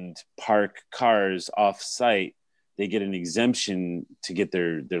and park cars off site. They get an exemption to get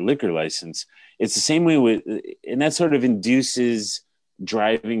their liquor license. It's the same way and that sort of induces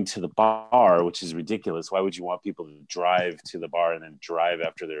driving to the bar, which is ridiculous. Why would you want people to drive to the bar and then drive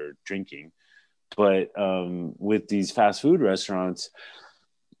after they're drinking? But with these fast food restaurants,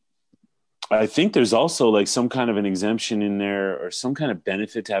 I think there's also like some kind of an exemption in there or some kind of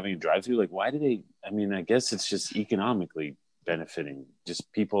benefit to having a drive-through. Like, why do they? I mean, I guess it's just economically benefiting.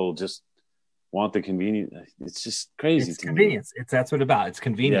 Just people just want the convenience. It's just crazy. It's convenience. That's what it's about. It's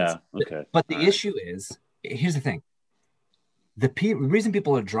convenience. Yeah. Okay. But the issue is, here's the thing. The reason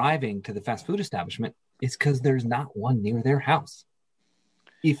people are driving to the fast food establishment is because there's not one near their house.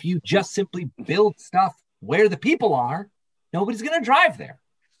 If you just simply build stuff where the people are, nobody's going to drive there.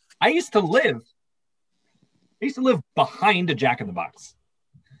 I used to live behind a Jack in the Box.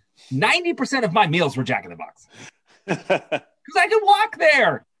 90% of my meals were Jack in the Box because I could walk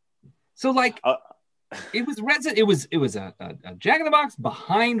there. So like, it was a Jack in the Box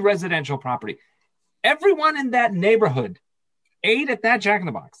behind residential property. Everyone in that neighborhood ate at that Jack in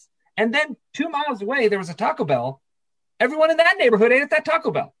the Box, and then 2 miles away there was a Taco Bell. Everyone in that neighborhood ate at that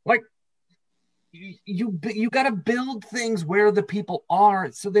Taco Bell. Like, you got to build things where the people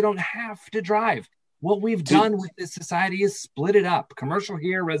are so they don't have to drive. What we've done with this society is split it up: commercial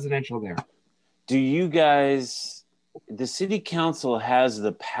here, residential there. Do you guys? The city council has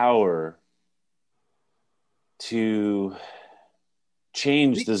the power to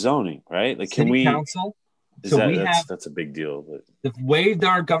change the zoning, right? Like, can we? Council That's a big deal. But the way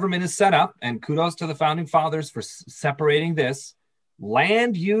our government is set up, and kudos to the founding fathers for separating this.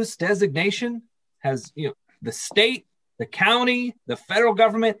 Land use designation has, the state, the county, the federal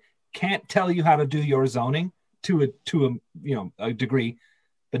government can't tell you how to do your zoning to a degree,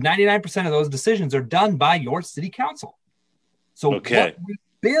 but 99% of those decisions are done by your city council. So what we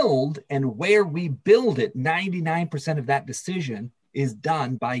build and where we build it, 99% of that decision is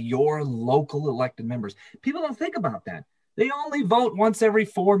done by your local elected members. People don't think about that. They only vote once every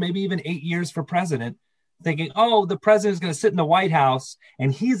 4, maybe even 8 years for president, thinking, oh, the president is going to sit in the White House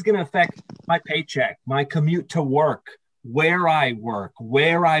and he's going to affect my paycheck, my commute to work, where I work,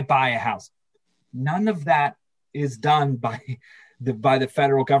 where I buy a house. None of that is done by the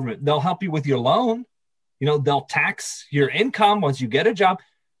federal government. They'll help you with your loan. They'll tax your income once you get a job.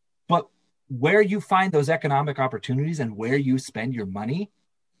 But where you find those economic opportunities and where you spend your money,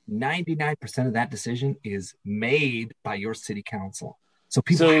 99% of that decision is made by your city council. So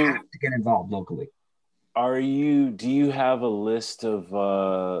people have to get involved locally. Do you have a list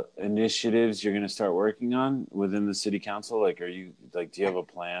of initiatives you're going to start working on within the city council? Do you have a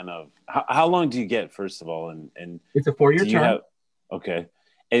plan of how long do you get, first of all? And it's a 4-year term. Okay.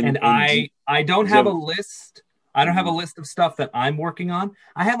 And I don't have a list. I don't have a list of stuff that I'm working on.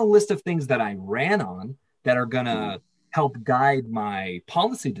 I have a list of things that I ran on that are going to help guide my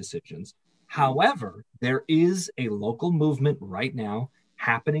policy decisions. However, there is a local movement right now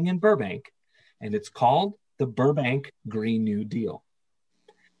happening in Burbank, and it's called the Burbank Green New Deal.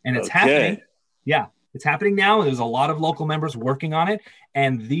 And it's happening. Yeah, it's happening now. And there's a lot of local members working on it.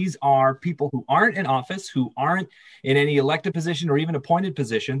 And these are people who aren't in office, who aren't in any elected position or even appointed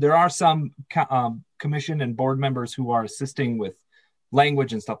position. There are some commission and board members who are assisting with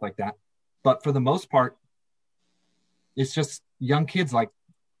language and stuff like that. But for the most part, it's just young kids like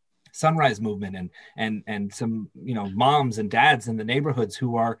Sunrise Movement and some, moms and dads in the neighborhoods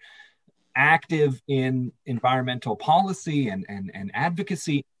who are active in environmental policy and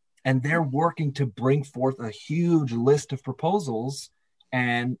advocacy, and they're working to bring forth a huge list of proposals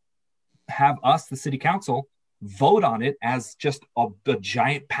and have us, the city council, vote on it as just a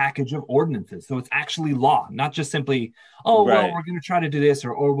giant package of ordinances. So it's actually law, not just simply, well, we're going to try to do this,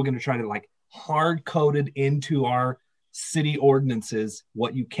 or we're going to try to hard coded into our city ordinances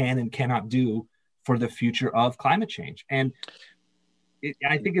what you can and cannot do for the future of climate change. And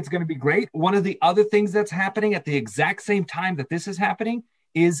I think it's going to be great. One of the other things that's happening at the exact same time that this is happening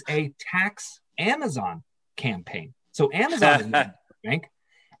is a tax Amazon campaign. So Amazon is in the bank.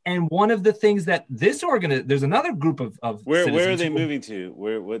 And one of the things that there's another group of where are they moving to?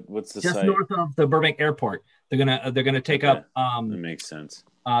 What's the just site? North of the Burbank Airport. They're gonna take up. That makes sense.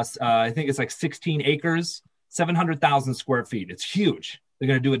 I think it's 16 acres, 700,000 square feet. It's huge. They're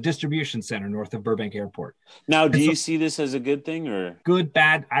going to do a distribution center north of Burbank Airport. Now, do you see this as a good thing or good,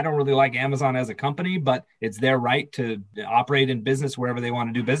 bad? I don't really like Amazon as a company, but it's their right to operate in business wherever they want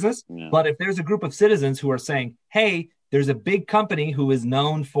to do business. Yeah. But if there's a group of citizens who are saying, hey, there's a big company who is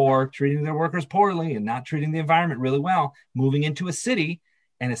known for treating their workers poorly and not treating the environment really well, moving into a city,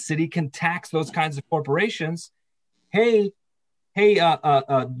 and a city can tax those kinds of corporations. Hey,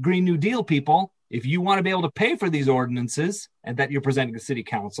 Green New Deal people, if you want to be able to pay for these ordinances and that you're presenting to city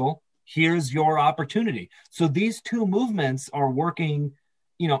council, here's your opportunity. So these two movements are working,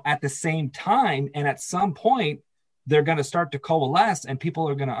 at the same time. And at some point, they're going to start to coalesce and people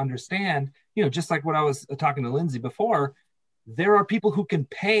are going to understand, just like what I was talking to Lindsay before, there are people who can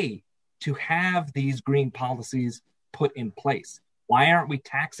pay to have these green policies put in place. Why aren't we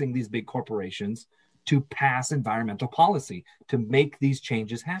taxing these big corporations to pass environmental policy to make these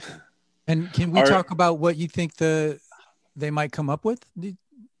changes happen? And can we talk about what you think they might come up with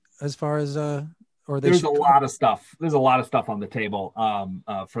as far as there's a lot of stuff. There's a lot of stuff on the table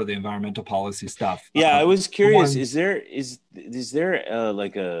for the environmental policy stuff. Yeah, I was curious. Is there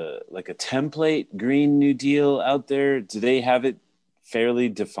like a template Green New Deal out there? Do they have it fairly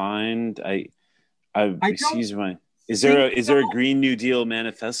defined? Is there a Green New Deal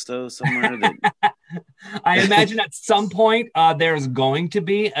manifesto somewhere? I imagine at some point there's going to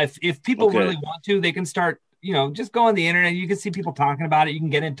be. If people really want to, they can start. Just go on the internet. You can see people talking about it. You can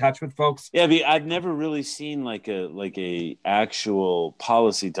get in touch with folks. Yeah, I've never really seen like a actual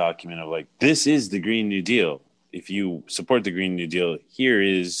policy document of this is the Green New Deal. If you support the Green New Deal, here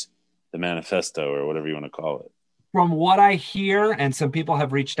is the manifesto or whatever you want to call it. From what I hear, and some people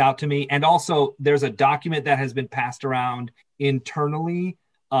have reached out to me, and also there's a document that has been passed around internally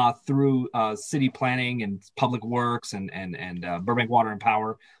through city planning and public works and Burbank Water and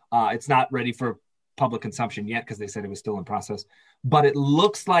Power. It's not ready for public consumption yet because they said it was still in process. But it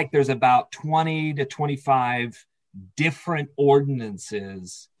looks like there's about 20 to 25 different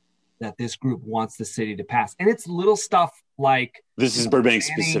ordinances that this group wants the city to pass. And it's little stuff like this is Burbank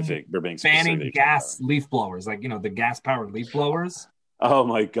specific. Banning gas leaf blowers, like the gas powered leaf blowers. Oh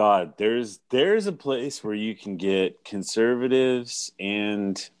my God. There's a place where you can get conservatives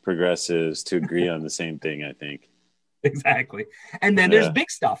and progressives to agree on the same thing, I think. Exactly. And then there's big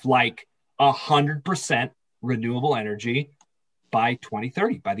stuff like 100% renewable energy by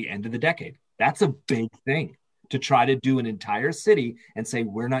 2030, by the end of the decade. That's a big thing, to try to do an entire city and say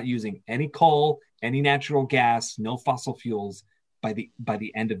we're not using any coal, any natural gas, no fossil fuels by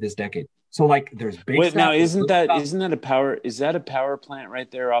the end of this decade. So like there's big Wait, stuff. now isn't that a power plant right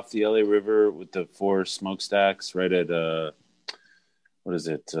there off the LA River with the 4 smokestacks right at what is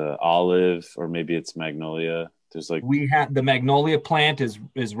it, Olive, or maybe it's Magnolia? There's like, we have the Magnolia plant is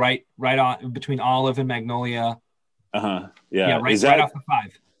right on between Olive and Magnolia. Yeah, right off the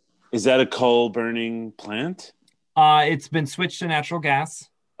 5. Is that a coal burning plant? It's been switched to natural gas.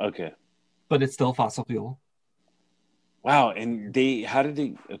 Okay. But it's still fossil fuel. Wow. And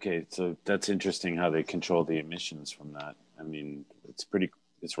okay, so that's interesting how they control the emissions from that. I mean, it's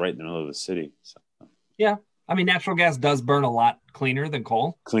right in the middle of the city. So. Yeah. I mean, natural gas does burn a lot cleaner than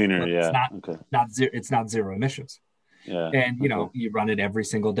coal. Cleaner, yeah. It's not zero emissions. Yeah. And, you run it every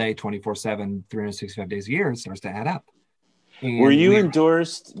single day, 24/7, 365 days a year, it starts to add up. And were you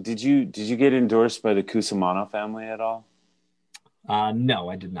endorsed? Did you get endorsed by the Cusimano family at all? No,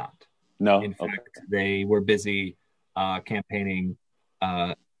 I did not. No. In fact, they were busy campaigning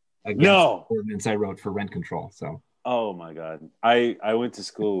against the ordinance I wrote for rent control. So. Oh my God! I went to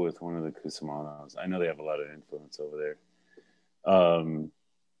school with one of the Cusimanos. I know they have a lot of influence over there.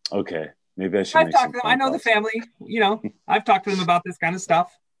 Okay, maybe I should. I've talked to them. I know the family. I've talked to them about this kind of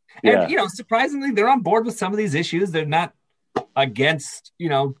stuff. And surprisingly, they're on board with some of these issues. They're not against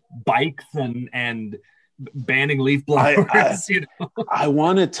bikes and banning leaf blowers. I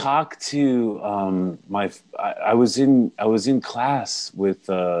want to talk to I was in class with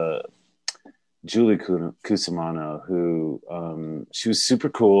Julie Cusimano, who she was super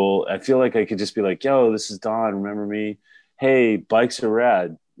cool. I feel like I could just be like, yo, this is Don, remember me? Hey, bikes are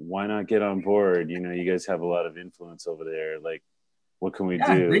rad, why not get on board? You guys have a lot of influence over there, like what can we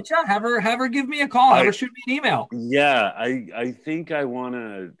do? Reach out, have her give me a call, have her shoot me an email. Yeah, I think I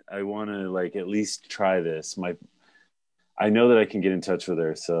wanna like at least try this. I know that I can get in touch with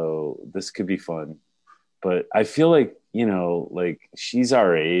her, so this could be fun. But I feel like, like she's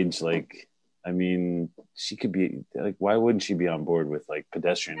our age, like I mean, she could be like, why wouldn't she be on board with like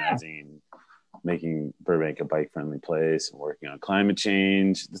pedestrianizing, making Burbank a bike friendly place and working on climate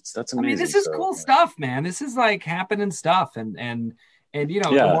change? That's amazing. I mean, this is cool stuff, man. This is like happening stuff. And the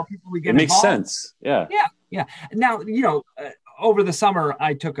more people we get involved, makes sense. Yeah. Now, over the summer,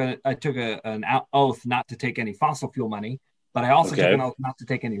 I took an oath not to take any fossil fuel money, but I also took an oath not to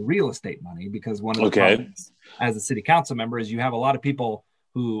take any real estate money, because one of the problems as a city council member is you have a lot of people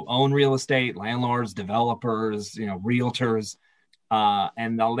who own real estate, landlords, developers, realtors,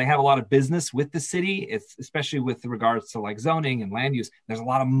 and they have a lot of business with the city. It's especially with regards to like zoning and land use. There's a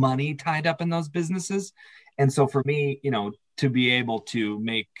lot of money tied up in those businesses. And so for me, to be able to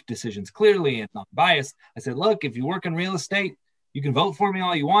make decisions clearly and not biased, I said, look, if you work in real estate, you can vote for me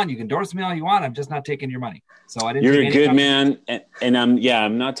all you want. You can endorse me all you want. I'm just not taking your money. So I didn't. You're a good man. And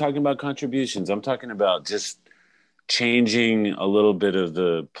I'm not talking about contributions. I'm talking about just changing a little bit of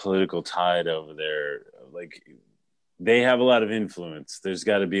the political tide over there. Like, they have a lot of influence. There's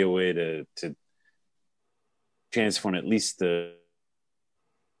got to be a way to transform at least the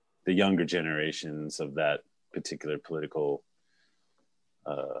younger generations of that particular political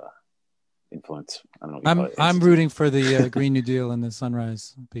influence. I don't know. I'm rooting for the Green New Deal and the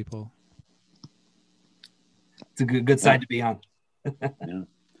Sunrise people. It's a good side to be on. Yeah.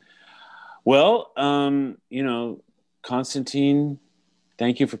 Well, Constantine,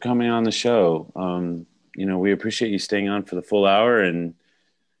 thank you for coming on the show. We appreciate you staying on for the full hour, and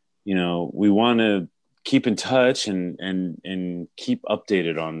we want to keep in touch and keep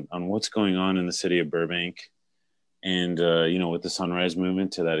updated on what's going on in the city of Burbank, and with the Sunrise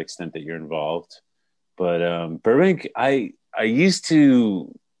Movement to that extent that you're involved. But Burbank, I used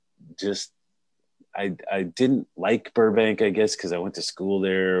to just I didn't like Burbank, I guess, because I went to school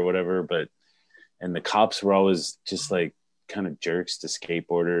there or whatever, and the cops were always just like kind of jerks to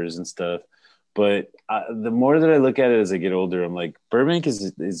skateboarders and stuff. But the more that I look at it as I get older, I'm like, Burbank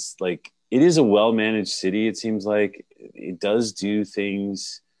is like, it is a well-managed city. It seems like it does do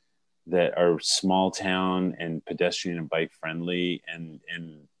things that are small town and pedestrian and bike friendly. And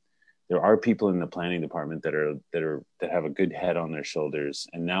there are people in the planning department that have a good head on their shoulders.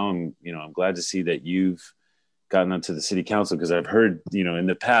 And now I'm glad to see that you've gotten onto the city council, because I've heard, in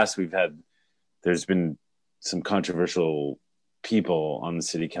the past there's been some controversial people on the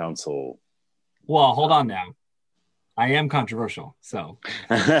city council. Well, hold on now. I am controversial, so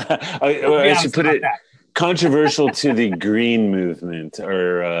I should put it controversial to the green movement,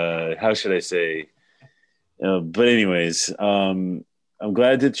 or how should I say? But anyways, I'm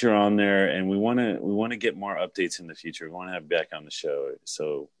glad that you're on there, and we want to get more updates in the future. We want to have you back on the show,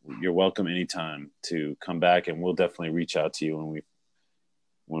 so you're welcome anytime to come back, and we'll definitely reach out to you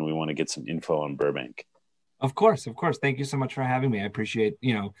when we want to get some info on Burbank. Of course. Thank you so much for having me. I appreciate,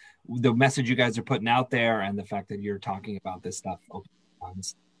 the message you guys are putting out there, and the fact that you're talking about this stuff.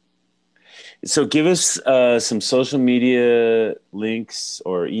 So give us some social media links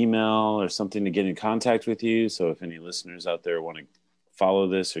or email or something to get in contact with you. So if any listeners out there want to follow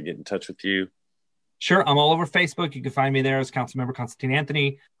this or get in touch with you. Sure. I'm all over Facebook. You can find me there as Councilmember Constantine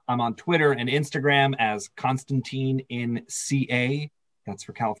Anthony. I'm on Twitter and Instagram as Constantine in CA. That's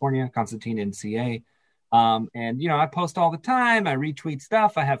for California, Constantine in CA. And, I post all the time. I retweet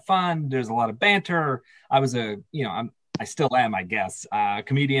stuff. I have fun. There's a lot of banter. I was I still am, I guess, a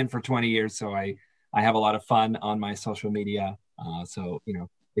comedian for 20 years. So I have a lot of fun on my social media. So,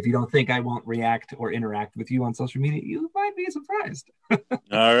 if you don't think I won't react or interact with you on social media, you might be surprised.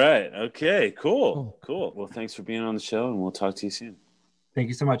 All right. Okay, cool. Well, thanks for being on the show, and we'll talk to you soon. Thank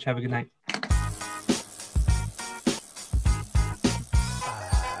you so much. Have a good night.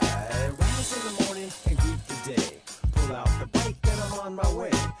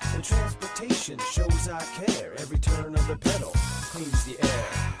 Transportation shows I care. Every turn of the pedal cleans the air.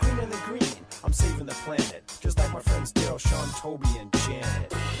 Greener than green, I'm saving the planet. Just like my friends Dale, Sean, Toby, and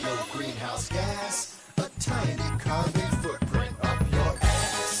Janet. No greenhouse gas, a tiny carbon footprint up your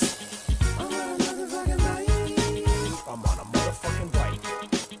ass. I'm on a motherfucking bike. I'm on a motherfucking bike.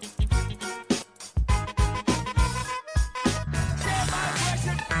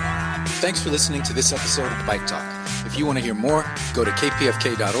 Thanks for listening to this episode of Bike Talk. If you want to hear more, go to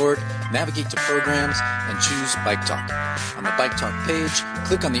kpfk.org, navigate to programs, and choose Bike Talk. On the Bike Talk page,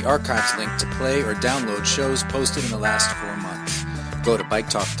 click on the archives link to play or download shows posted in the last 4 months. Go to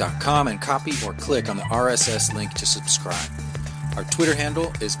biketalk.com and copy or click on the RSS link to subscribe. Our Twitter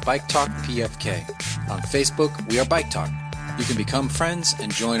handle is BikeTalkPFK. On Facebook, we are Bike Talk. You can become friends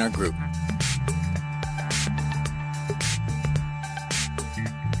and join our group.